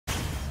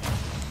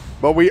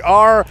But we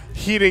are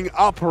heating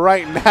up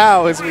right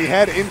now as we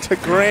head into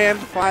grand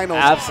finals.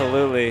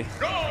 Absolutely.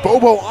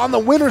 Bobo on the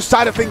winner's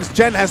side of things.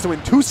 Jen has to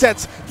win 2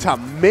 sets to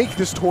make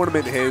this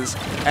tournament his.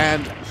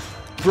 And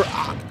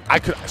I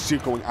could see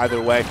it going either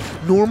way.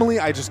 Normally,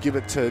 I just give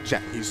it to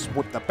Jen. He's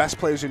one of the best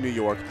players in New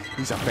York.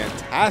 He's a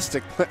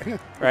fantastic player.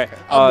 Right.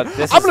 I'm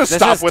going to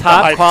stop with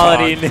top the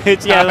quality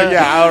news. Yeah,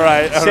 all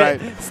right, all right.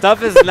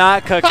 Stuff is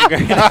not cooking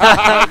right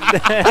now.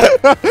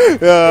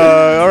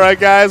 All right,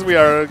 guys, we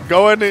are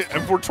going.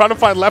 We're trying to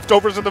find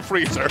leftovers in the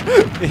freezer.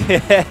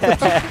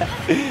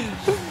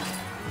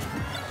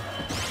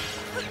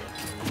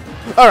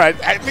 All right,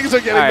 things are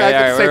getting back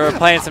to the same. We're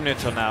playing some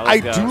neutral now.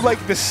 Let's go. do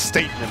like the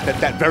statement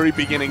that very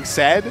beginning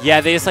said.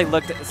 Yeah, they just like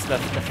looked at the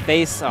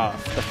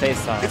face-off. The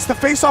face-off. It's the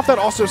face-off that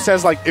also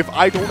says, like, if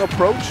I don't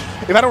approach,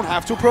 if I don't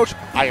have to approach,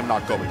 I am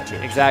not going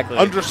to. Exactly.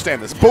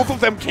 Understand this. Both of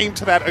them came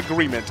to that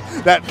agreement,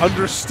 that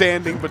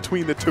understanding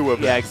between the two of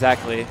them. Yeah,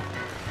 exactly.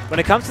 When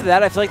it comes to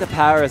that, I feel like the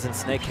power is in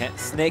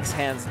Snake's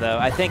hands, though.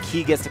 I think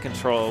he gets to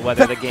control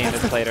whether the game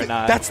is played or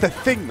not. That's the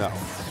thing, though,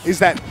 is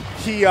that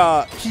he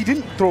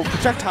didn't throw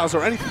projectiles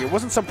or anything. It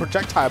wasn't some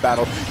projectile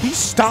battle. He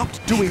stopped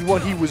doing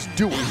what he was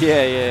doing.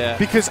 Yeah.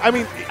 Because, I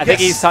mean, I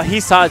think he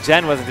saw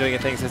Jen wasn't doing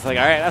anything, so it's like,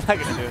 all right, I'm not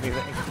going to do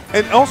anything.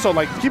 And also,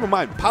 like, keep in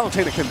mind,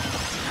 Palutena can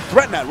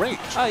threaten that range.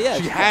 Oh, yeah.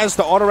 She has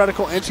the auto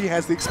reticle and she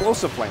has the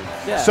explosive flame.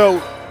 Yeah.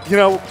 So, you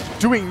know,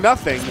 doing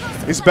nothing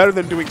is better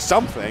than doing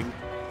something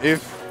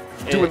if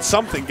doing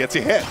something gets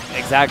you hit.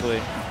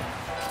 Exactly.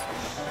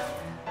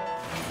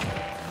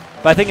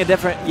 But I think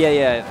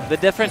the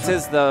difference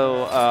is,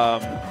 though,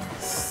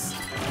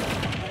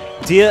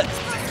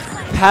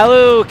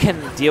 Palu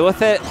can deal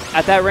with it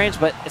at that range,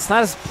 but it's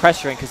not as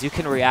pressuring because you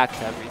can react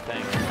to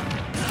everything.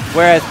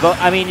 Whereas,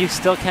 I mean, you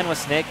still can with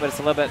Snake, but it's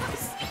a little bit,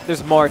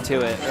 there's more to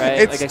it, right?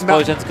 It's like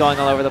explosions going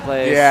all over the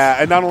place. Yeah,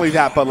 and not only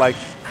that, but like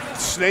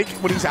Snake,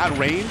 when he's at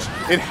range,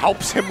 it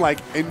helps him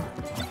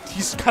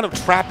he's kind of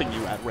trapping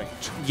you at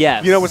range.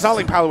 Yes. You know, it's not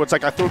like Palu, it's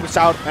like I throw this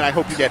out and I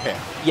hope you get hit.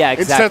 Yeah,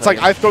 exactly. Instead, it's like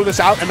I throw this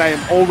out and I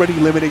am already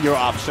limiting your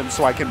options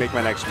so I can make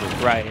my next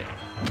move. Right.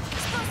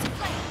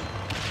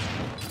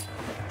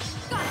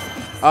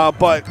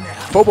 But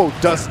Bobo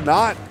does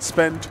not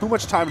spend too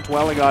much time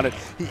dwelling on it.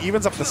 He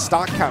evens up the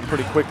stock count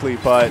pretty quickly,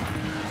 but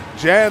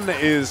Jen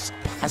has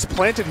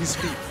planted his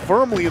feet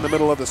firmly in the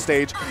middle of the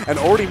stage and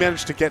already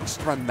managed to get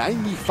around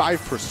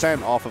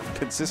 95% off of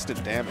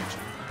consistent damage.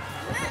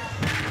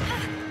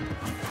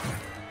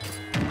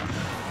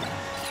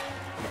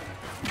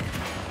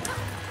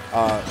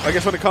 I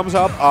guess when it comes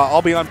up,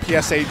 I'll be on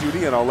PSA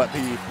duty and I'll let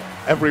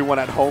everyone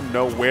at home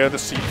know where the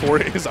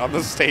C4 is on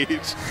the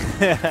stage.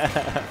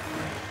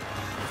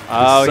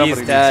 Oh,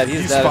 he's dead.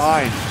 He's dead.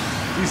 Fine.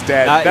 He's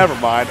dead. Never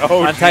mind.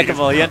 Oh,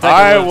 untechable.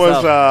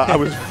 I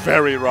was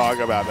very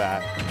wrong about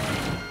that.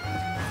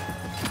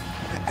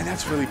 And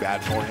that's really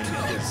bad for him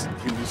because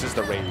he loses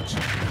the rage.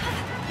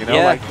 You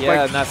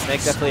know, not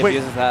Snake definitely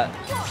abuses that.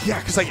 Yeah,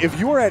 because like if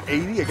you are at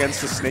 80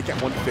 against a Snake at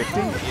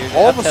 150,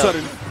 all of a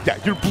sudden,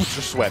 your boots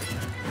are sweaty.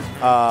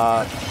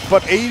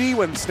 But 80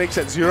 when Snake's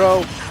at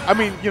 0, I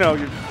mean, you know,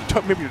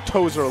 maybe your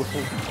toes are a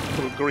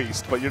little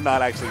greased, but you're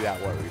not actually that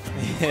worried.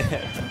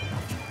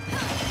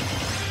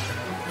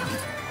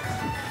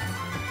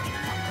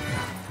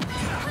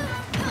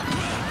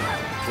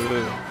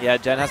 Ooh. Yeah,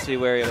 Jen has to be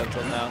wary of it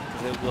until now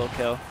because it will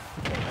kill.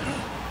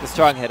 The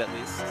strong hit, at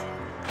least.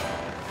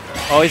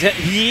 Oh, he's hit.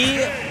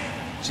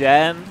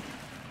 Jen.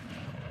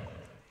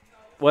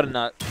 What a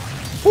nut.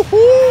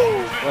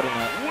 Woohoo! What a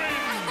nut.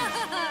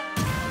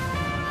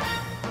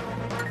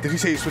 Did he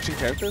say he's switching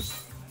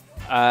characters?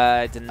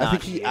 I did not. I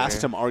think he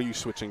asked him, "Are you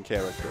switching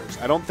characters?"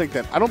 I don't think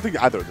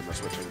either of them are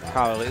switching. That.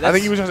 Probably. I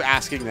think he was just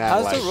asking that.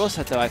 How's the rule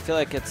set though? I feel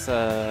like it's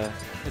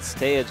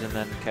stage and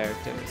then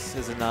characters.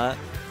 Is it not?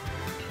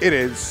 It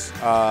is.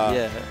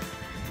 Yeah.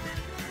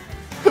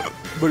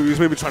 But he was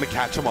maybe trying to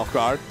catch him off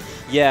guard.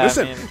 Yeah.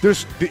 Listen, I mean,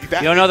 you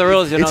don't know the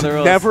rules. You don't know the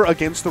rules. It's never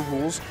against the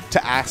rules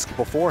to ask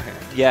beforehand.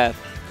 Yeah.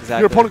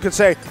 Exactly. Your opponent could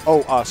say,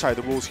 "Oh, sorry,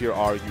 the rules here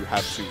are you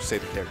have to say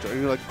the character," and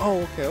you're like,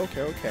 "Oh,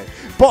 okay."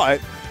 But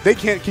they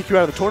can't kick you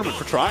out of the tournament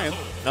for trying.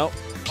 Nope.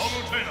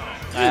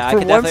 For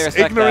once,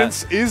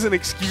 ignorance is an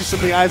excuse in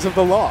the eyes of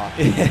the law.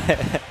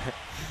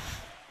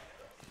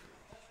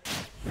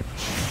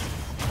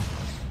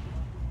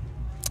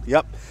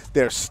 Yep,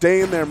 they're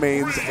staying their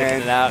mains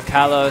and out.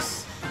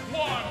 Kalos.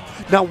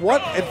 Now,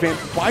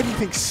 why do you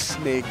think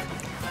Snake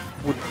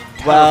would?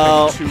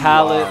 Well,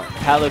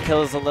 Palu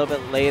kills a little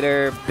bit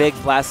later. Big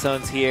blast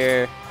zones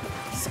here.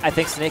 I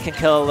think Snake can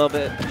kill a little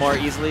bit more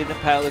easily than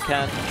Palu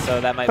can, so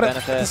that might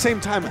benefit. At the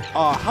same time,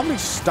 how many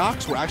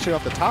stocks were actually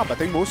off the top? I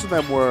think most of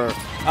them were.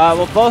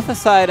 Well, both the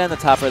side and the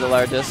top are the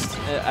largest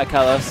at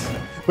Kalos.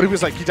 But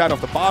he died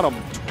off the bottom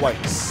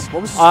twice.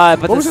 What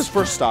was his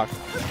first stock?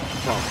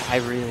 Oh, I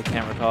really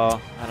can't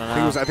recall. I don't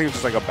know. I think it was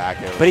just like a back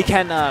arrow. But he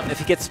can, if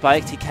he gets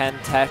spiked, he can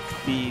tech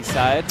the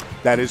side.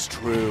 That is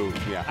true,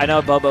 yeah. I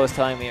know Bobo was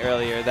telling me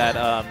earlier that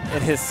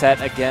in his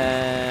set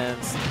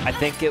against, I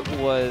think it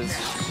was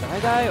Shy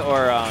Guy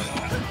or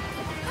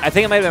I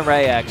think it might have been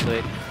Ray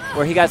actually.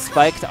 where he got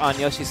spiked on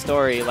Yoshi's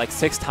story like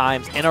 6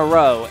 times in a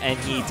row, and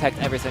he teched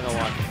every single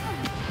one.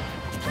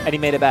 And he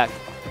made it back.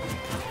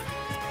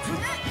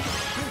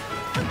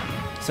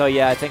 So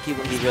yeah, I think he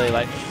really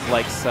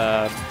likes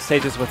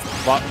stages with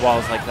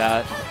walls like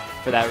that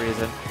for that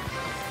reason.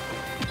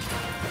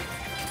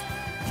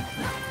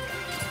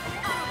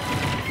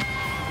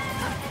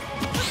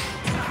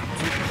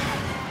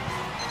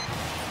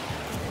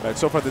 Right,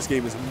 so far this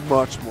game is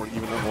much more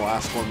even than the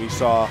last one. We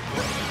saw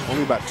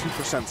only about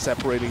 2%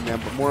 separating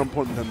them, but more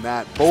important than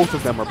that, both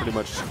of them are pretty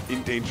much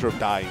in danger of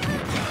dying.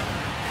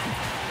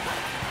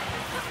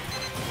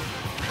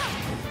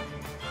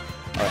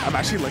 All right, I'm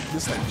actually liking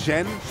this, that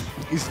Jen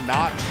is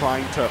not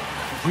trying to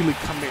really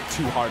commit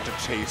too hard to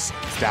chase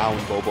down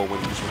Bobo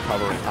when he's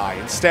recovering high.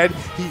 Instead,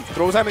 he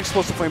throws out an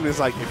explosive flame and is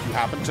like, if you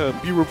happen to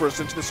be reversed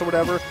into this or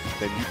whatever,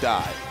 then you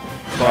die.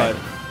 But...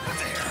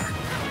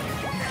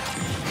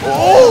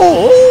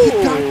 Oh! He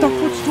got the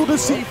footstool to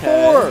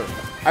C4! Okay.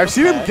 I've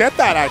seen him get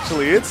that,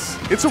 actually.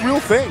 It's a real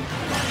thing.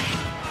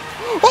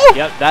 Oh!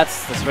 Yep,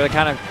 that's where the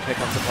counter pick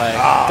comes to play.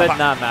 Did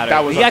not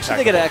matter. He actually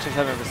did get an extra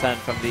 7%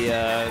 from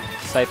the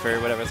Cypher,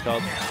 whatever it's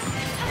called.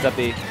 What's up,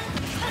 B?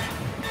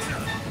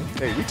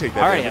 Hey, we take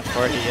that. Already at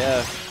 40,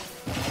 yeah.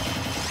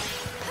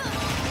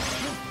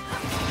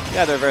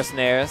 Yeah, the reverse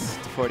nairs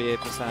to 48%.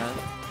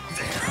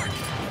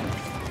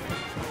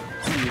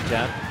 See you,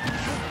 Jen.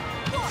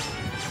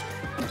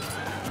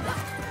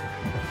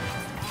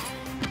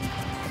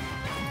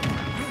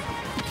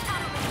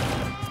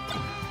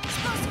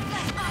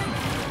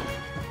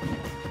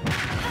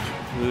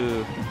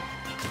 Ooh.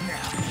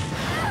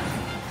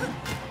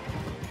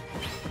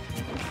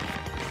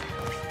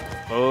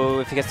 Oh,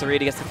 if he gets the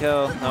read, he gets the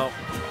kill. No.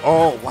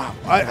 Oh, wow.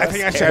 I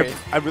think actually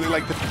I really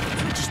like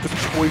just the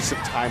choice of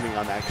timing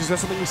on that, because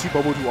that's something we see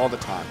Bobo do all the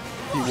time.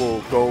 He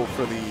will go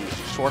for the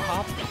short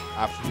hop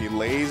after he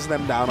lays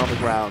them down on the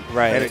ground,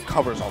 and it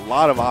covers a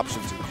lot of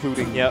options,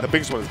 including the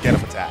biggest one is get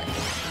up attack.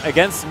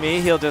 Against me,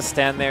 he'll just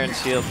stand there and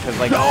shield, because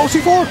like... No,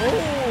 C4!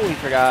 Oh, he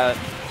forgot.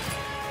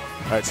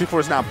 All right, C4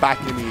 is now back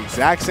in the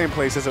exact same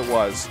place as it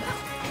was.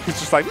 He's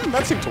just like,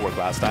 that seemed to work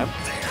last time.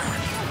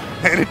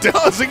 And it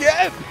does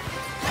again!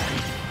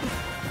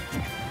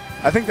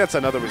 I think that's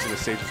another reason the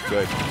stage is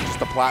good. Just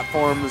the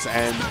platforms,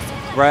 and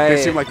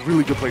they seem like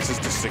really good places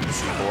to stick the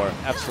C4.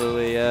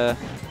 Absolutely, yeah.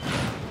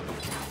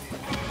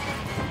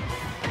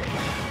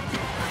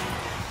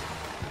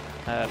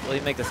 Will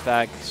you make this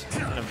back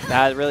in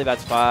a really bad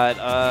spot?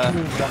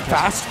 The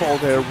fast fall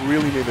there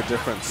really made a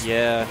difference.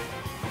 Yeah.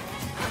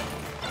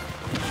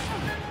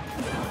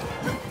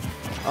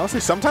 Honestly,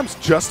 sometimes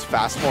just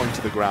fast falling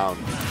to the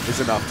ground is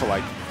enough to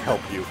like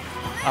help you.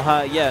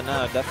 Yeah,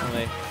 no,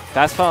 definitely.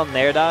 Fast fall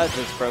nair dodge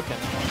is broken.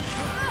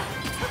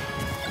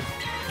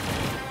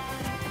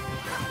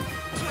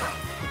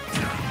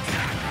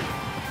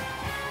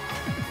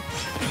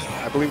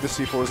 I believe the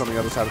C4 is on the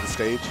other side of the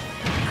stage.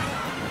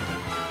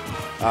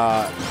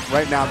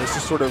 Right now, this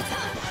is sort of...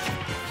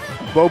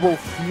 Bobo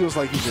feels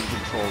like he's in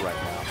control right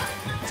now.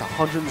 It's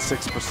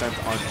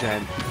 106% on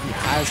Jen. He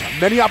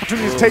has many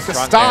opportunities to take the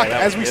stock,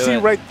 as we see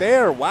right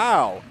there.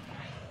 Wow.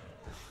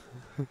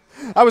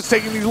 I was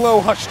taking these low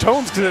hushed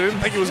tones because I didn't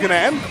think it was going to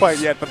end quite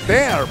yet, but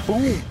there,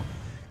 boom.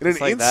 In an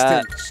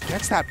instant,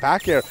 gets that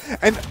back air.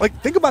 And like,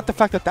 think about the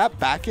fact that that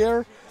back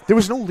air, there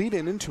was no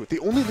lead-in into it. The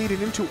only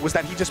lead-in into it was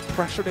that he just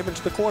pressured him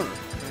into the corner,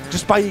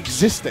 just by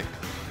existing.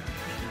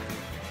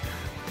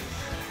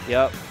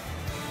 Yep.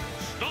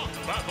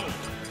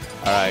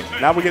 All right,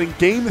 now we're getting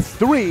game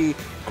 3,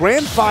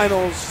 grand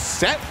finals,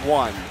 set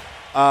 1.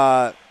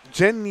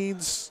 Jen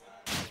needs...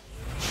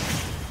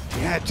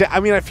 Yeah, I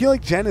mean, I feel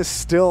like Jen is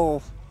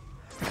still...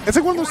 It's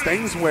like one of those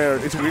things where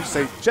it's weird to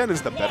say Jen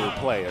is the better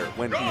player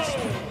when he's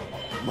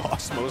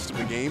lost most of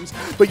the games,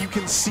 but you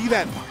can see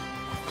that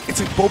it's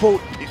like Bobo,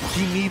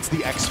 he needs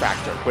the X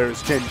factor,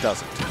 whereas Jen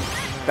doesn't.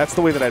 That's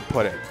the way that I'd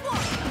put it.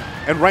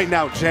 And right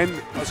now,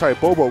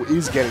 Bobo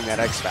is getting that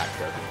X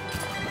factor.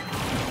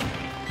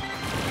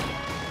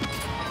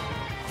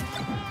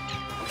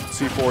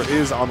 C4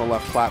 is on the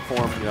left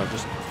platform, you know,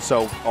 just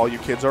so all you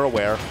kids are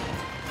aware.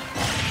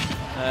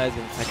 He's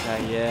gonna take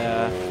that,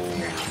 yeah.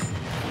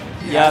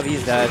 Yeah,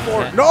 he's dead.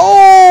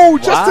 No!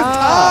 Just in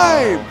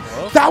time!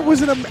 That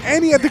was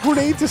and he had the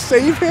grenade to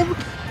save him?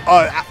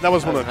 That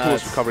was one of the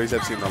coolest recoveries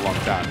I've seen in a long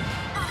time.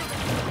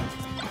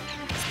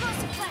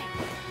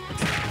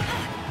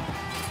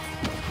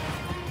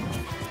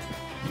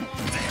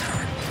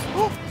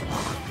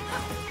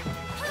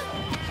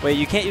 Wait,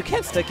 you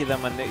can't sticky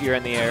them when you're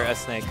in the air as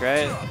Snake,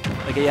 right?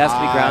 Like it has to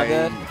be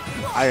grounded?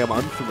 I am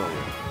unfamiliar.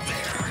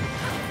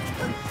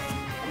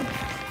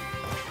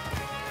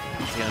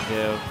 What's he gonna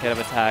do? Get up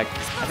attack.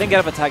 I think get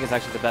up attack is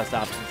actually the best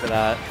option for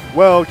that.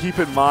 Well, keep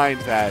in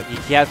mind that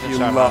he has the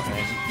short hop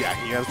thing. Yeah,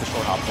 he has the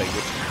short hop thing,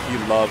 which he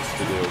loves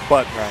to do.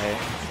 But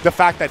the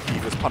fact that he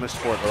was punished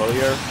for it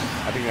earlier,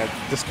 I think that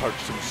discouraged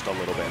him just a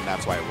little bit, and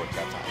that's why it worked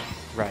that time.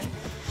 Right.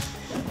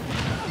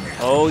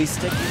 Oh, he's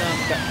sticking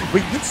them.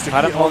 Wait, you can stick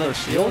on their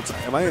shields?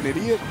 Am I an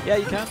idiot? Yeah,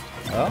 you can.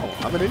 Oh,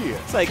 I'm an idiot.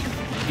 It's like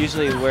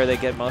usually where they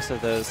get most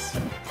of those.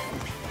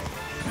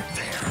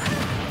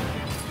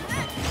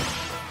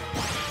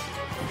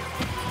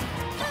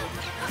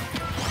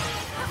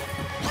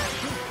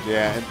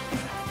 Yeah, and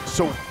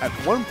so at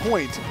one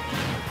point,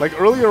 like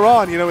earlier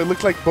on, you know, it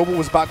looked like Bobo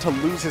was about to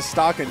lose his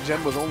stock and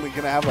Jen was only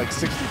going to have like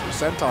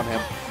 60% on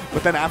him.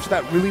 But then after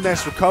that really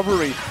nice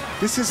recovery,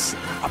 this is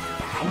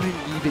about an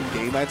even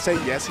game, I'd say.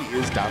 Yes, he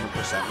is down in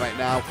percent right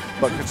now,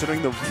 but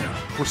considering the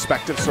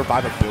respective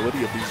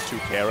survivability of these two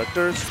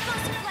characters,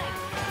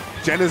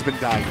 Jen has been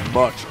dying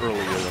much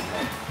earlier than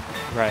him.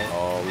 Right.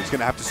 Oh, he's going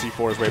to have to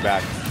C4 his way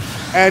back.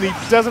 And he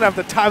doesn't have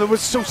the time. It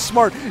was so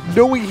smart,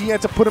 knowing he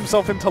had to put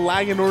himself into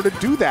lag in order to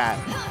do that.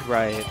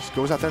 Right. Just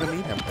goes out there to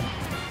meet him.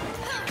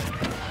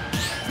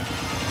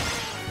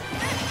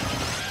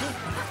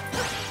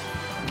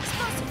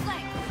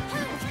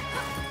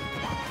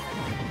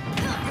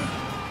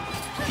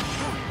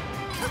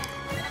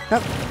 Now,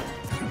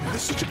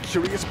 this is such a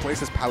curious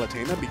place as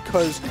Palutena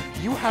because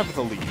you have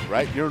the lead,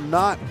 right? You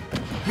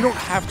don't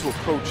have to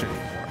approach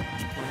anymore.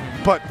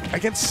 But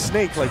against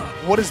Snake, like,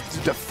 what does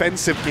the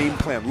defensive game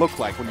plan look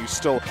like when you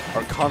still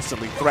are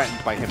constantly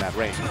threatened by him at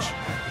range?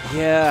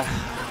 Yeah.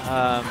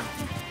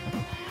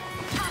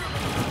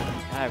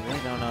 I really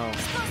don't know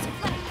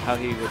how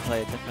he would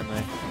play it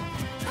differently.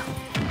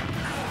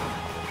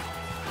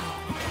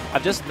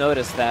 I've just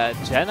noticed that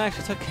Jen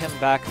actually took him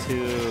back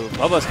to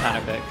Bobo's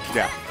counter pick.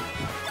 Yeah.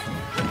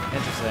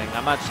 Interesting.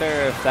 I'm not sure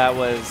if that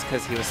was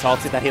because he was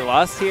salty that he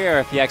lost here, or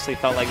if he actually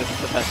felt like this is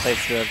the best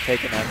place to have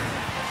taken him.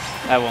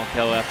 That won't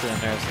kill after the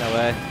nerfs, no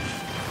way.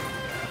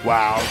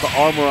 Wow, the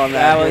armor on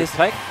that. Yeah, well, he's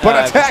tech.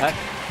 But a tech!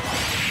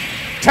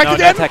 Tech no,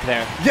 again? No tech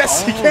there.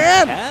 Yes, oh, he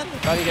can!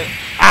 Thought he could.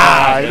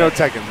 I know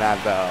tech in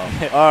that,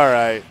 though. All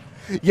right.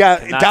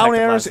 Yeah, Not down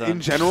airs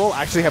in general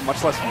actually have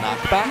much less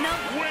knockback.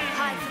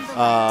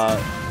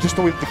 Just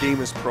the way that the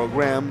game is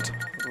programmed.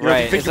 You know,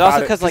 right. It's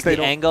also because like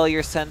the angle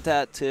you're sent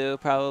at too,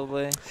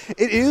 probably.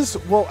 It is.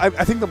 Well, I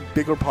think the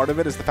bigger part of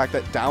it is the fact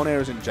that down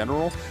airs in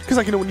general, because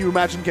like, you know, when you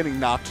imagine getting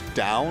knocked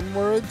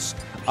downwards,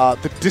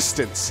 the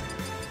distance,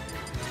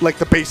 like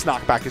the base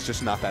knockback is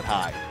just not that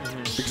high,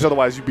 because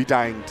otherwise you'd be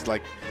dying to,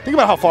 like, think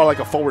about how far like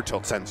a forward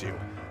tilt sends you,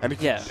 and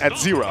if at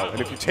 0, and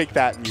if you take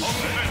that and you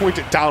point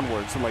it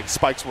downwards, then like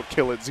spikes will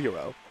kill at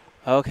 0.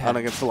 Okay. On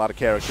against a lot of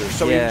characters.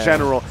 So in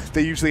general,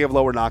 they usually have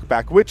lower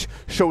knockback, which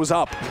shows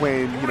up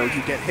when, you know,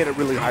 you get hit at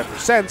really high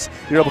percents.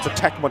 You're able to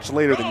tech much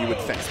later than you would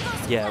think.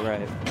 Yeah,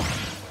 right.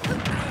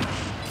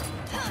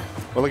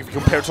 Well, like if you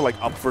compare to like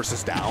up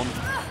versus down,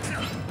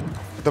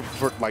 the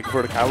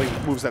verticality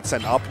moves that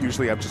send up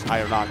usually have just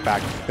higher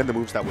knockback than the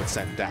moves that would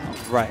send down.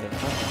 Right.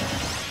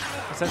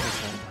 That's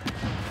interesting.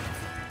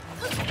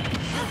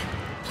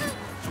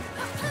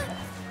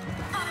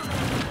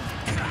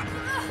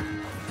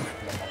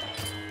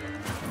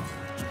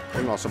 I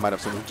think also might have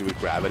something to do with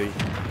gravity in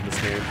this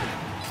game.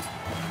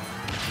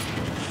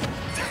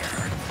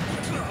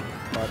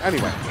 But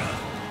anyway.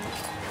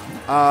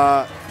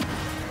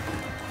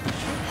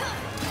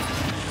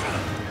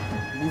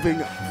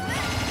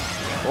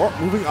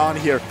 Moving on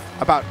here.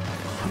 About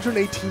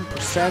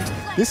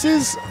 118%. This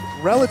is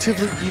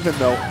relatively even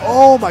though.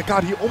 Oh my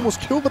god, he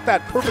almost killed with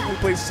that perfectly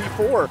placed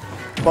C4.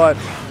 But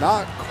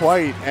not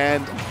quite.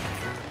 And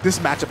this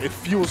matchup, it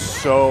feels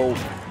so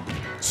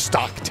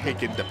stock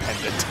taken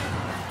dependent.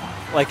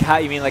 Like how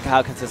you mean? Like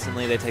how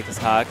consistently they take the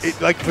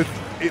stocks? Like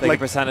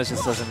percentage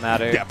just doesn't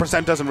matter. Yeah,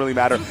 percent doesn't really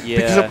matter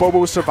because of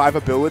Bobo's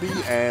survivability,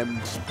 and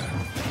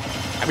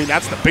I mean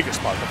that's the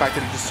biggest part. The fact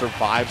that he just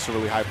survives to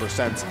really high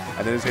percents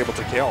and then is able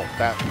to kill.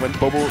 That when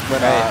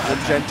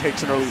Jen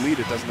takes an early lead,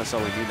 it doesn't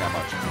necessarily mean that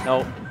much.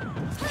 No.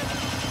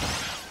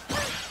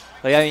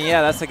 But yeah, I mean,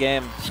 yeah, that's the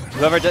game.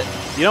 Whoever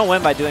you don't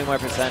win by doing more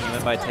percent. You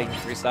win by taking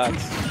 3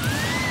 stocks.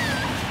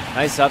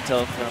 Nice up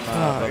tilt from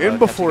Bobo, in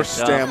before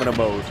stamina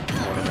mode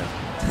tournament.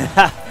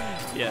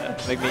 Yeah,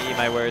 make me eat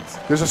my words.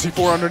 There's a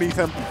C4 underneath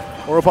him,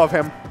 or above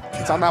him.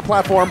 It's on that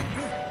platform.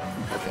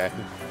 Okay.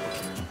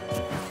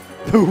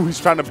 Ooh, he's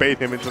trying to bait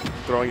him into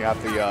throwing out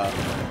the,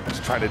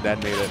 just trying to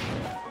detonate it.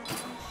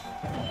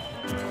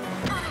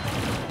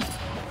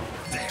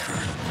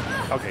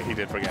 Okay, he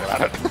did forget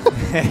about it.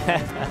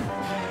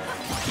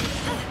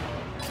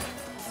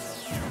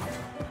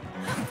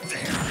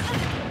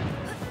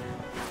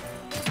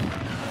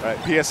 All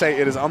right, PSA,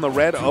 it is on the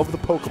red of the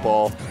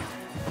Pokeball.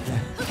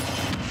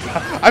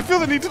 I feel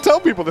the need to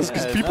tell people this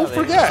because people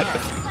forget.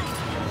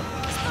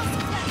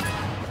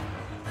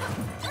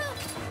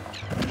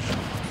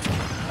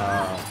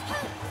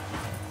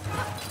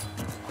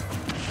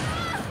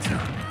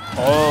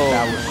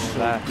 That was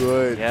so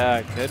good.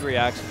 Yeah, good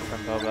reaction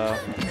from Bobo.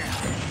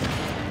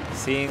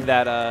 Seeing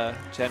that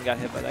Jen got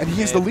hit by that. And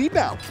he has the lead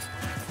now.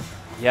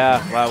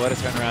 Yeah, wow, what a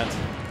turnaround.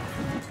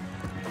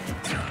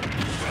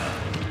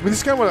 I mean, this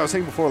is kind of what I was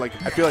saying before. Like,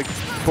 I feel like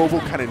Bobo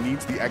kind of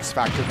needs the X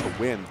factor to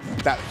win.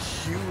 That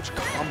huge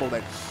combo,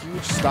 that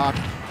huge stock,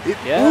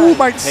 it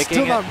might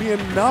still not be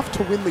enough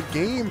to win the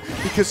game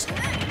because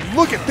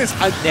look at this.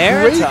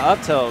 Nair to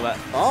up tilt.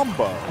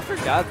 Combo. I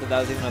forgot that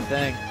was even a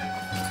thing.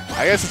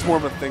 I guess it's more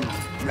of a thing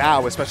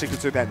now, especially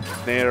considering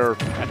that Nair,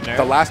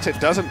 the last hit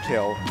doesn't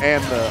kill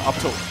and the up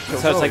tilt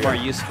kills So it's like more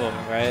useful,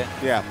 right?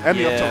 Yeah, and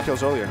the up tilt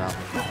kills earlier now.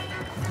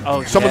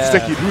 Oh, Someone's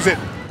sticky. Lose it.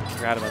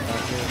 Forgot about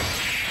that too.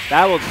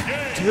 That will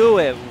do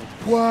it.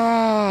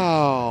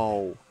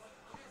 Wow.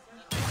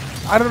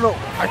 I don't know.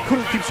 I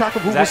couldn't keep track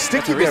of who was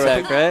sticky there.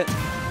 Reset, right?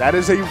 That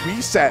is a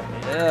reset.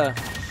 Yeah.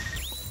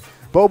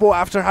 Bobo,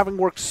 after having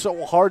worked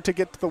so hard to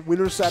get to the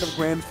winner's side of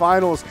Grand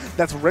Finals,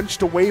 that's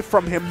wrenched away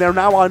from him. They're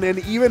now on an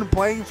even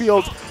playing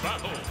field.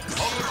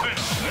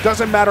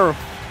 Doesn't matter.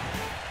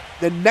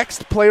 The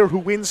next player who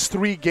wins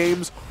 3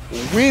 games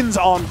wins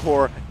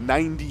Encore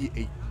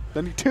 98.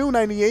 92,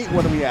 98?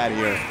 What are we at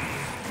here?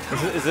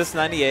 Is this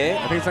 98?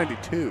 I think it's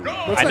 92.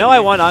 No, it's I know I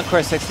won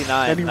Encore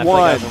 69.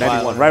 91.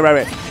 91.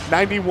 Right.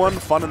 91,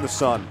 Fun in the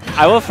Sun.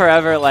 I will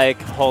forever,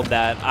 like, hold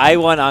that. I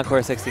won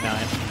Encore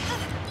 69.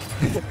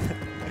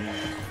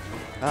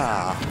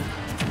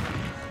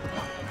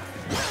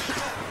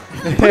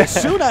 Pretty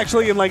soon,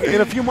 actually, in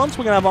a few months,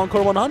 we're gonna have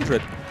Encore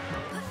 100.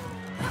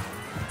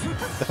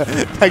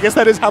 I guess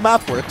that is how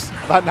math works.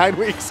 About 9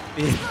 weeks.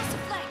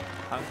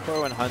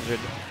 Encore 100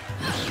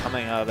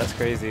 coming up. That's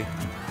crazy.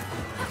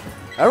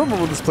 I remember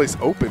when this place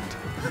opened.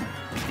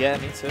 Yeah,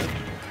 me too.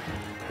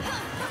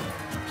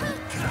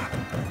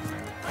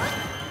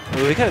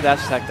 Ooh, we could have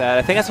dash attacked that.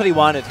 I think that's what he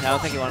wanted. I don't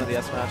think he wanted the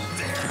S smash.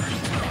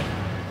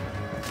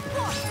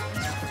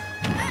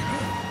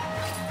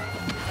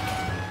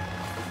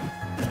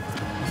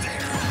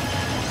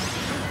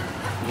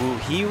 Ooh,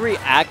 he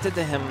reacted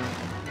to him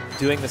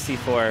doing the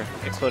C4,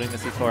 exploding the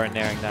C4 and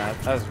nairing that.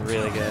 That was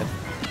really good.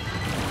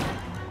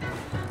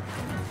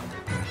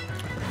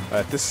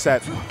 This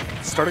set,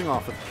 starting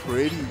off with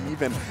pretty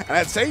even. And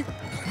I'd say,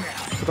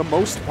 for the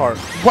most part,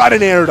 what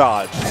an air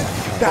dodge.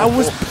 That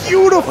was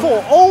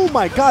beautiful. Oh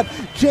my god.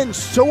 Jen's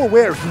so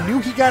aware. He knew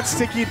he got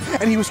stickied,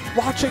 and he was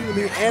watching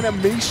the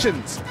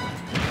animations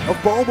of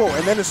Bobo.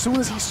 And then as soon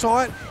as he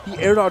saw it, he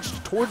air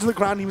dodged towards the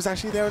ground. He was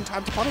actually there in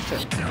time to punish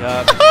him.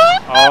 Yep.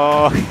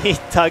 Oh, he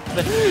tucked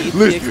the feet.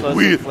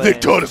 Listen, they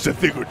taught us a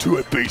thing or two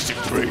at basic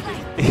training.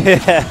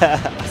 Yeah.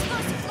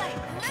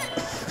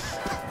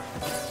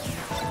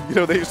 You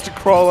know, they used to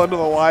crawl under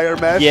the wire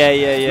mesh.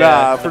 Yeah.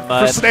 Nah,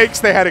 for snakes,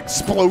 they had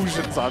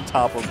explosions on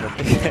top of them.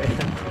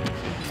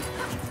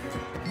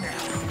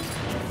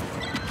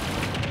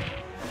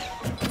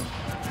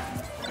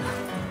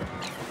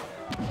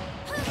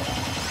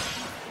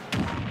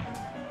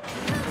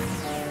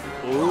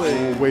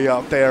 Ooh, way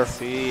out there. Let's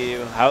see,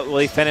 how will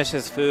he finish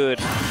his food?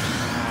 All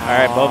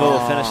right, Bobo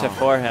will finish it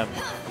for him.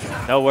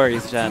 No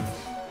worries, Jen.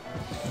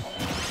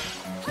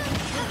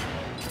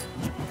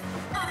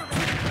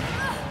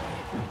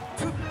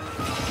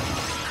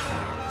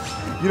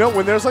 You know,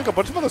 when there's like a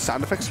bunch of other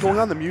sound effects going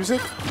on, the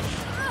music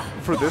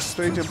for this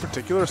stage in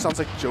particular sounds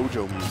like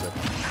JoJo music.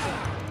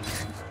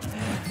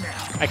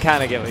 I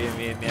kind of get what you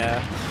mean,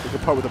 yeah. Like a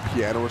part with a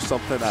piano or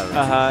something. I don't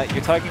know.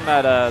 You're talking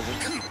about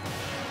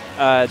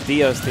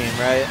Dio's theme,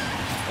 right?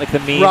 Like the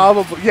meme.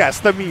 Probably, yes,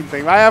 the meme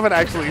thing. I haven't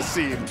actually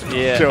seen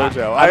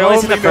JoJo. I've only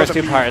seen the first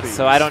 2 parts, themes.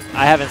 so I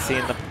haven't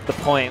seen the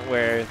point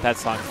where that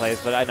song plays,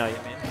 but I know what you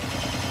mean.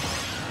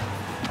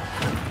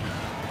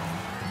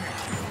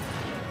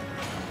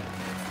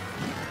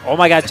 Oh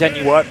my god, Jen,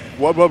 you... What?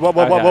 What?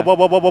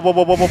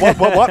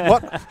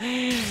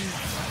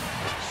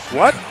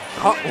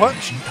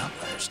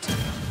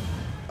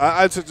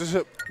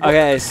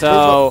 Okay,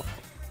 so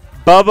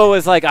Bobo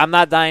was like, I'm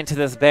not dying to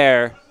this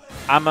bear.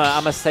 I'm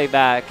a stay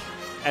back.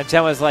 And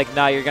Jen was like,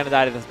 nah, you're going to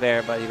die to this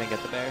bear, but you didn't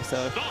get the bear,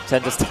 so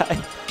Jen just died.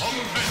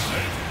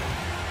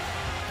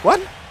 What?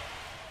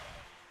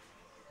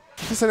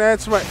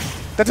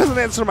 That doesn't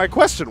answer my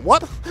question.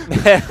 What?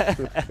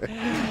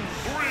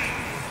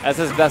 That's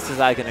as best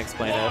as I can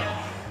explain it.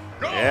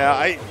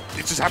 Yeah, it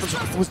just happens.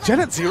 Was Jen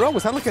at 0?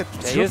 Was that like a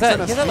 0%? Yeah, he was at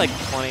like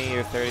 20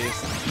 or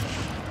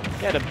 30s.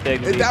 He had a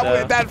big lead,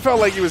 that felt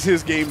like it was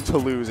his game to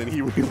lose, and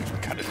he really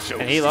kind of chose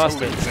and he lost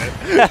to it. lose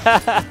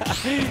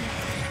it.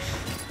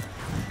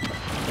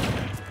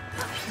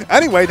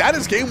 Anyway, that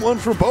is game 1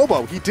 for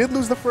Bobo. He did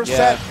lose the first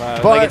set,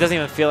 but like, it doesn't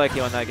even feel like he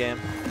won that game.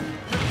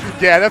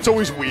 Yeah, that's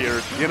always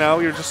weird. You know,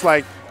 you're just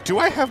like, do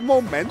I have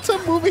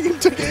momentum moving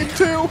into game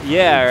 2?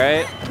 Yeah,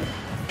 right?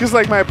 Because,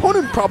 like, my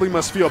opponent probably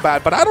must feel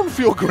bad, but I don't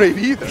feel great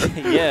either.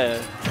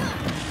 Yeah.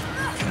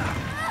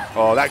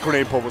 Oh, that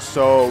grenade pull was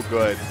so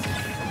good.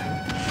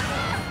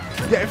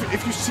 Yeah,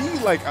 if you see,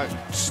 like, a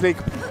snake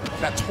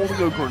that's holding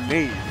a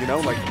grenade, you know,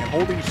 like, and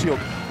holding a shield,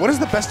 what is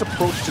the best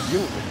approach to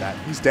dealing with that?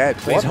 He's dead.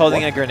 So he's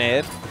holding a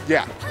grenade?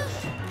 Yeah.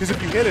 Because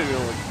if you hit it, it'll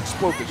like,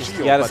 explode the shield.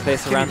 You gotta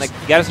space around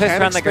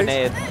the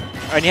grenade.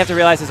 And you have to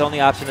realize his only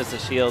option is the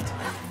shield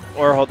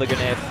or hold the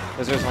grenade,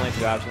 because there's only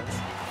 2 options.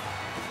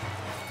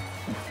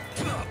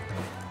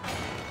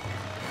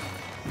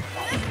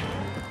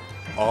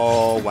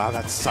 Oh, wow,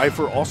 that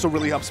Cypher also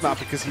really helps him out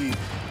because he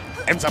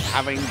ends up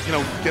having, you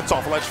know, gets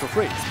off a ledge for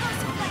free.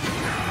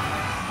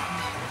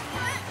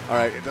 All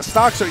right, the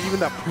stocks are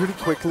evened up pretty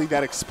quickly.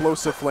 That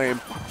explosive flame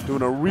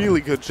doing a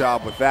really good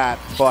job with that,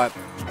 but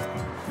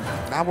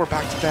now we're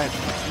back to that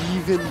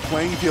even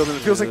playing field, and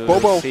it feels like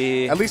Bobo,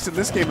 at least in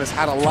this game, has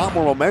had a lot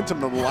more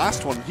momentum than the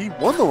last one. He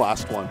won the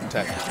last one,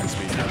 technically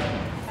speaking.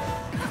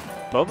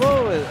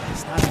 Bobo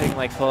is not taking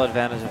like full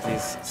advantage of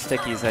these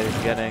stickies that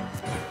he's getting.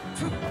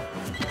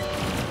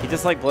 He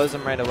just like blows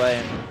him right away,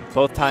 and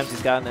both times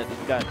he's gotten it,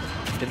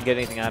 didn't get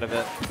anything out of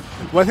it.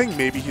 Well, I think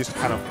maybe he's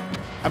kind of,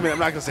 I mean, I'm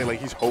not gonna say like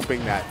he's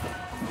hoping that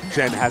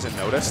Jen hasn't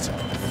noticed.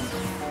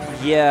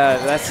 Yeah,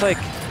 that's like,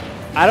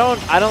 I don't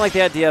like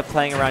the idea of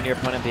playing around your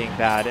opponent being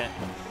bad.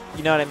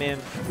 You know what I mean?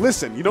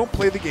 Listen, you don't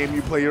play the game,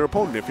 you play your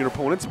opponent. If your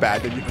opponent's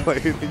bad, then you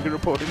play and your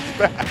opponent's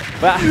bad.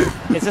 But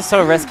it's just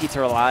so risky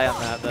to rely on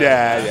that, though.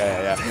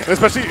 Yeah. And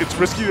especially, it's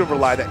risky to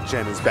rely that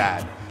Jen is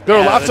bad. There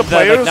are lots of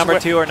players. Like number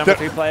 2 or number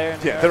 3 player.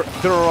 Yeah,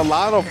 there are a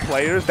lot of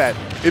players that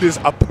it is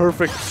a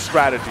perfect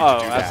strategy to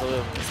do that.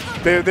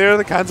 Absolutely. They're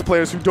the kinds of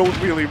players who don't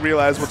really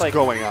realize what's like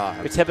going on.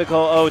 Your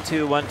typical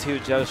 0-2,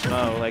 1-2 Joe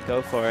Schmo, like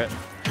go for it.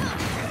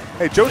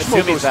 Hey, Joe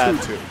Schmo goes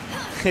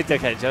 2-2.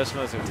 Okay, Joe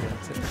Schmo's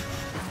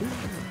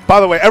 2-2. By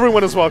the way,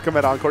 everyone is welcome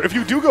at Encore. If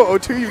you do go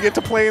 0-2, you get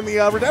to play in the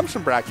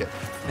redemption bracket.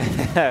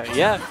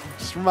 Yeah.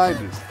 Just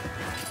reminders.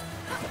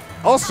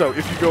 Also,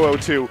 if you go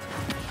 0-2,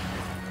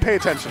 pay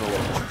attention a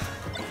little.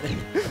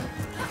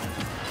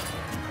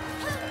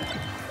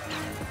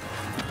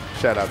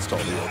 Shoutouts to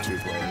all the 0-2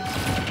 players.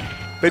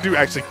 They do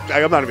actually,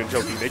 I'm not even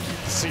joking, they keep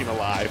the scene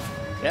alive.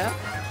 Yeah,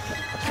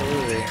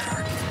 absolutely.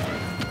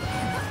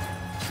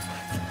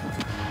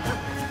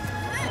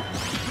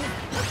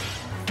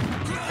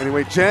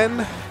 Anyway, Jen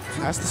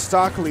has the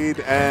stock lead,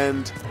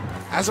 and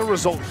as a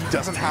result, he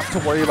doesn't have to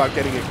worry about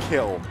getting a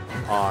kill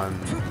on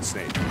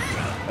Snake.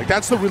 Like,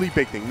 that's the really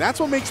big thing. That's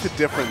what makes the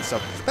difference.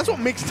 That's what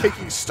makes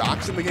taking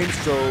stocks in the game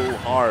so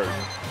hard.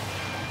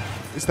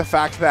 Is the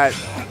fact that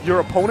your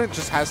opponent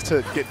just has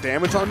to get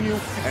damage on you,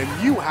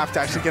 and you have to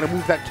actually get a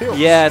move that kills.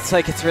 Yeah, it's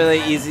like it's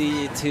really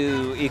easy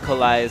to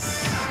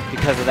equalize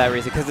because of that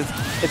reason. Because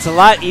it's a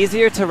lot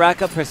easier to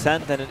rack up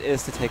percent than it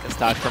is to take a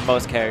stock for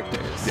most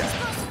characters. Yeah.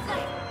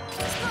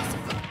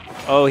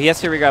 Oh, he has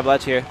to regrab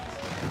ledge here.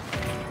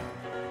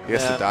 He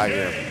has to die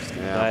here.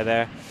 Yeah. Die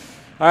there.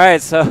 All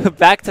right, so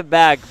back to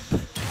back,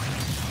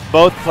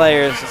 both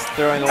players just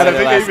throwing away. And I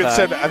think they even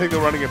said, I think they're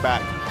running it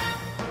back.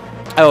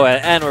 Oh,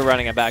 and we're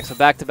running it back. So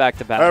back to back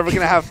to back. All right, we're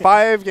gonna have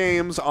 5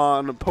 games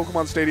on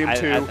Pokemon Stadium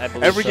 2. I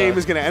Every game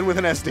is gonna end with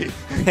an SD.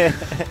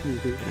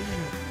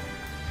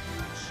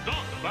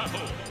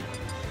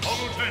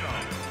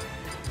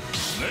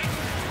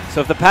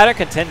 So if the pattern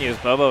continues,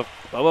 Bobo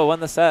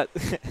won the set.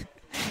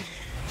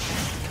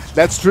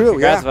 That's true.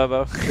 Congrats, yeah.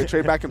 Bobo. They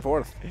trade back and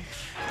forth.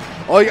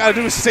 All you gotta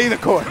do is say the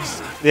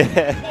course.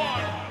 Yeah.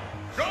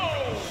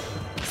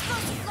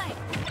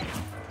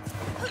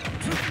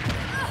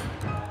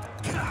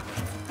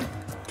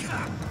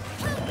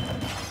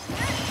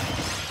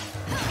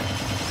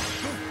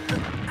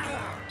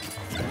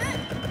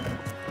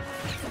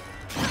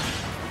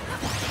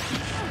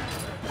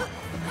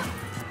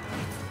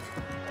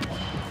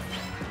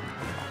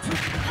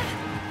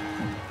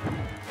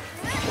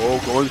 Oh,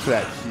 going for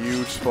that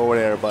huge forward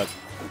air, but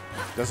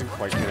doesn't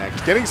quite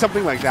connect. Getting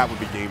something like that would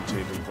be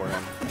game-changing for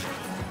him.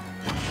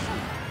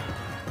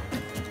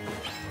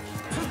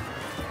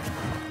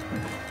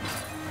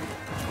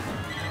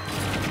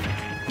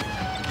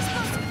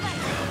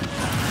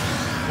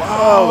 Wow.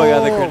 Oh my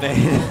god, the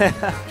grenade.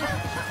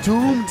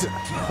 Doomed,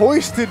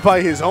 hoisted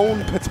by his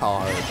own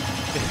petard.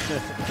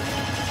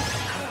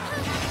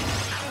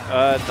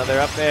 Another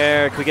up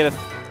air. Could we get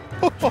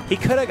a... He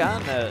could have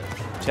gotten it.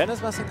 Jen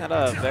is messing that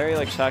up. Very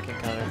like shocking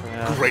counter from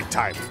him. Great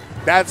time.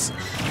 That's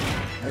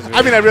really,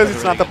 I mean, I realize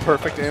it's not the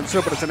perfect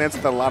answer, but it's an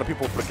answer that a lot of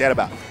people forget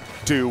about.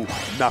 Do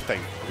nothing.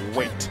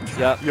 Wait.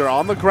 Yep. You're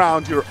on the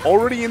ground. You're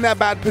already in that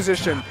bad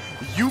position.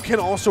 You can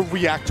also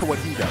react to what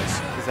he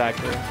does.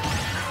 Exactly.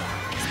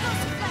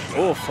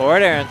 Oh,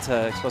 forward air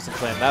into explosive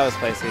flame. That was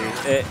spicy.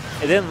 It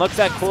didn't look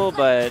that cool,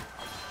 but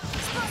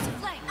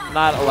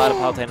not a lot of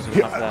Palutenas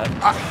would come to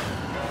that.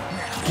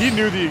 He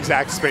knew the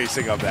exact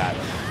spacing of that.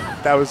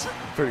 That was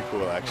pretty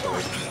cool,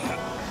 actually.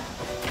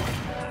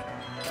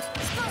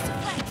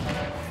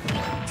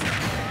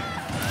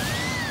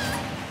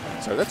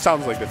 Sorry, that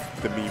sounds like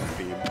the meme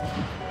theme.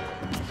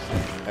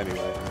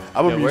 Anyway,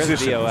 I'm a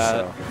musician.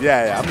 So,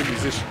 yeah, I'm a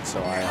musician,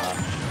 so I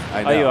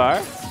know. Oh, you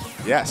are?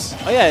 Yes.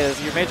 Oh yeah,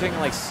 you're majoring in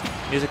like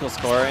musical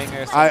scoring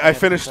or something? I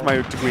finished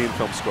my degree in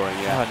film scoring,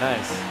 yeah. Oh,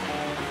 nice.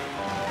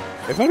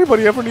 If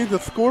anybody ever needs a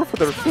score for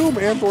their film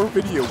and or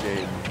video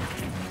game,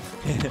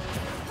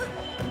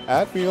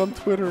 add me on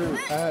Twitter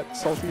at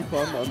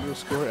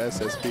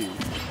saltyfun_SSB.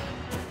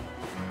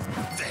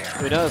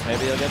 Who knows,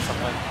 maybe you'll get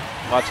someone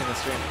watching the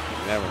stream.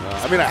 You never know.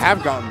 I mean, I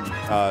have gotten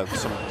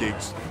some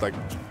gigs, like,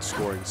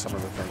 scoring some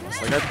of the things.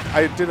 Like,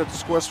 I did a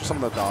scores for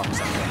some of the docs.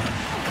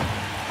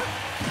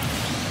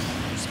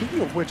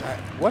 Speaking of which,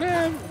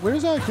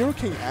 where's Hero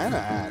King Anna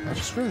at? I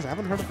just realized I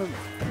haven't heard of him.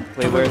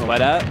 Wait, where's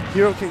what at?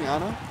 Hero King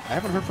Anna? I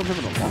haven't heard from him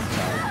in a long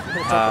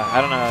time.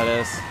 I don't know who it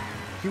is.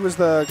 He was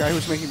the guy who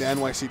was making the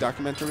NYC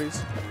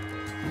documentaries.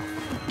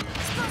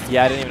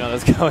 Yeah, I didn't even know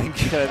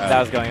that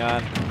was going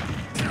on.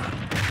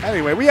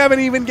 Anyway, we have an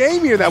even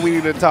game here that we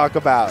need to talk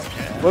about.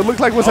 What looked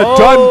like was a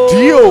done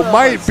deal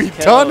might be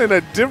done in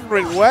a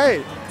different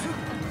way.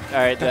 All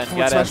right, Jen,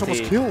 got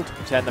almost killed.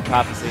 Jen, the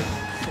prophecy.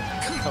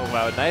 Oh,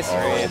 wow, nice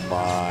read. Oh,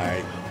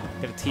 my.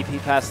 Gonna TP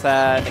past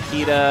that.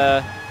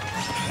 Nikita.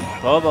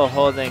 Bobo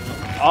holding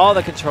all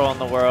the control in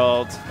the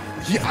world.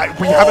 Yeah,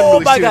 we haven't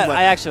really seen him.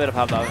 I actually would have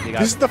popped off if he got.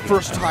 This is the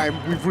first time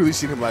we've really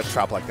seen him ledge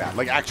trap like that.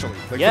 Like actually,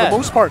 like yeah. for the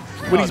most part,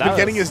 when he's been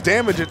getting his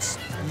damage, it's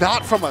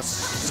not from a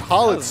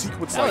solid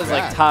sequence like that. That was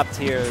like top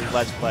tier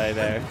ledge play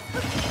there.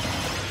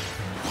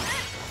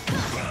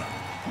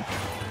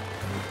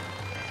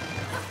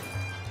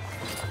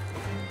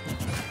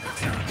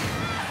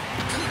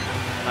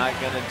 Not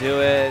gonna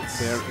do it.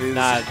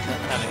 Not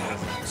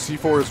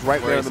C4 is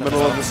right there in the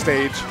middle of the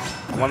stage.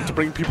 I wanted to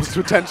bring people's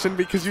attention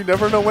because you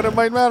never know when it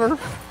might matter.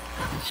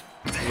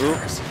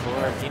 Oops,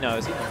 C4. He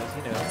knows. The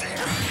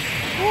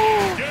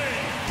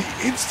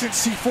instant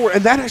C4,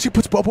 and that actually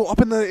puts Bobo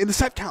up in the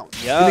set count,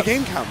 in the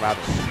game count rather.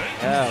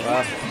 Yeah,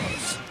 wow.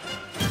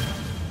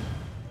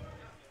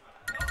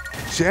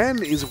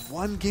 Jen is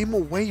one game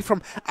away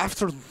from,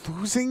 after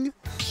losing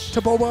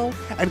to Bobo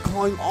and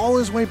clawing all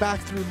his way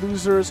back through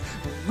losers,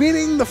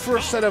 winning the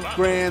first set of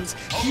grands,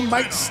 he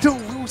might still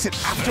lose it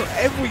after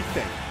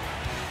everything.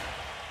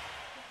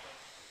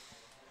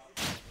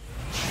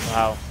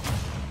 Wow.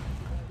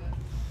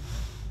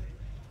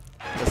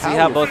 Let's see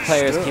how both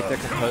players keep their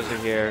composure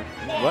here.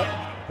 What?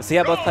 Let's see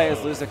how both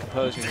players lose their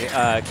composure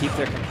here. Keep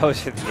their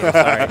composure here.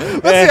 Sorry.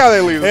 Let's see how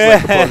they lose their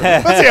composure.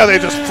 Let's see how they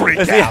just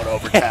freak out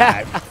over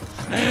time.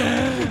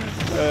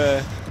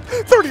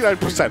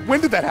 39%.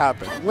 When did that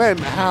happen? When?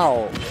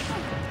 How?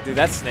 Dude,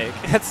 that's Snake.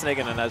 That's Snake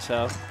in a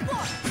nutshell.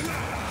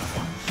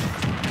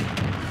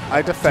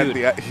 I defend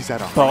he's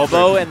at 100.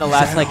 Bobo in the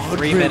last like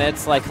 3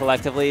 minutes, like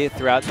collectively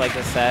throughout like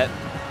the set,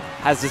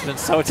 has just been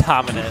so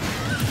dominant.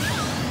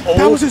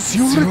 That was a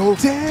 0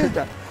 to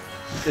 10.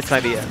 This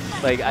might be it.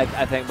 Like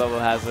I think Bobo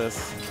has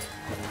this.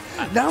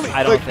 I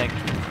don't think.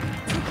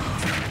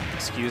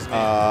 Excuse me.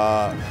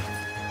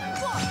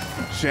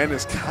 Jen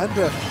is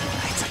kinda.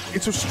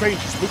 It's so strange.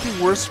 He's looking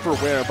worse for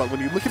wear, but when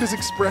you look at his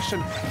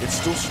expression, it's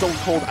still stone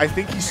cold. I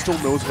think he still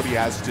knows what he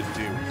has to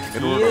do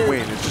in order to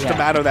win. It's just a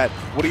matter that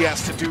what he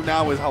has to do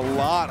now is a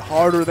lot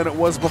harder than it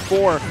was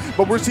before.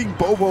 But we're seeing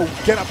Bobo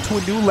get up to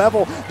a new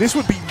level. This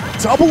would be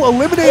double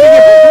eliminating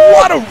him.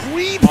 What a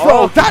read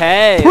throw!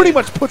 That pretty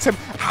much puts him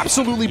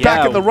absolutely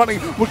back in the running.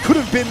 What could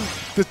have been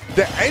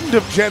the end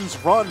of Jen's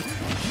run.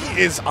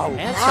 He is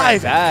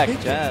alive. Back,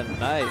 Jen.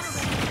 Nice.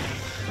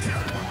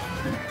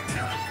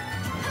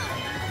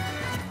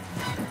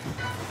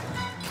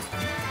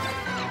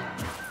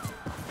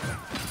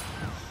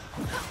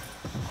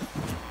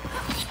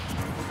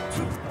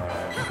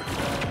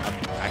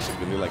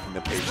 Really liking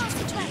the patience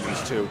between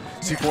these two.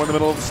 C4 in the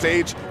middle of the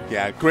stage.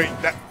 Yeah, great.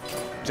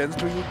 Jen's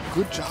doing a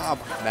good job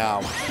now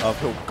of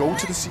he'll go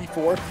to the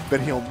C4, then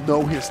he'll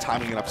know his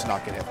timing enough to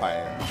not get hit by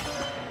air.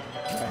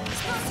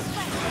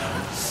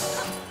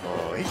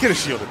 Oh, he could have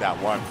shielded that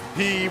one.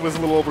 He was a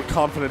little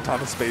overconfident on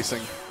his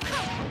spacing.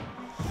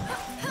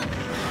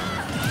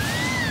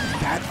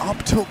 That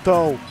up tilt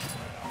though.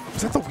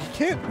 Was that the weak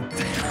hit? It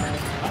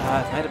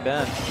might have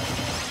been.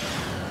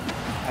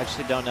 I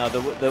actually don't know.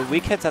 The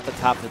weak hit's at the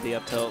top of the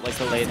up tilt, like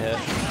the late hit.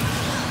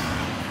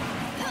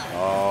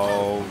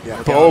 Oh,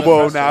 yeah.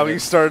 Bobo now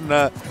he's starting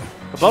to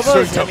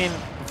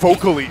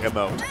vocally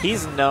emote.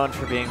 He's known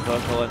for being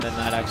vocal and then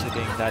not actually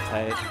being that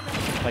tight.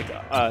 Like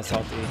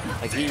salty.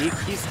 Like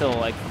he's still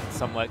like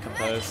somewhat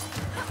composed.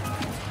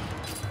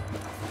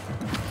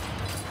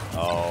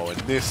 Oh, and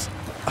this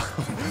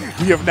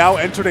we have now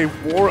entered a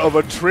war of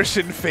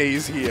attrition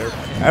phase here.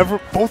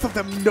 Both of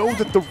them know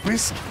that the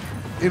risk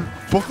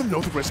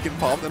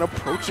involved in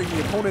approaching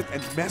the opponent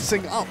and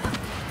messing up.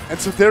 And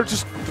so they're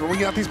just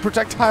throwing out these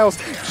projectiles.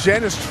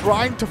 Jen is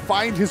trying to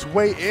find his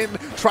way in,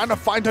 trying to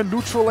find a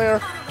neutral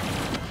air.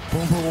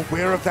 Bobo,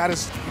 aware of that,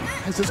 has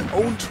his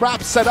own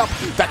trap set up.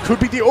 That could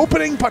be the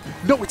opening, but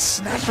no, it's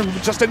snatched from him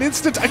in just an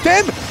instant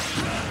again.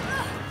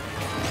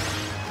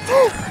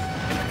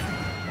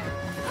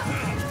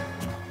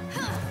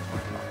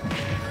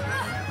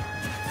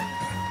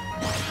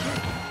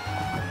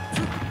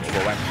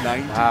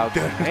 Wow,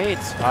 great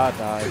spot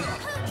dive.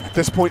 At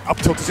this point, up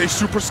tilt is a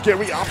super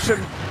scary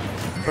option.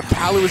 But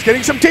Palu is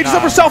getting some danger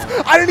of herself.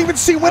 I didn't even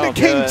see when it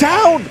came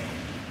down.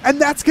 And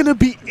that's going to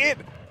be it.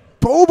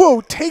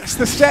 Bobo takes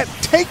the set,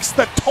 takes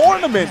the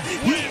tournament.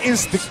 He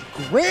is the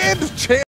grand champion.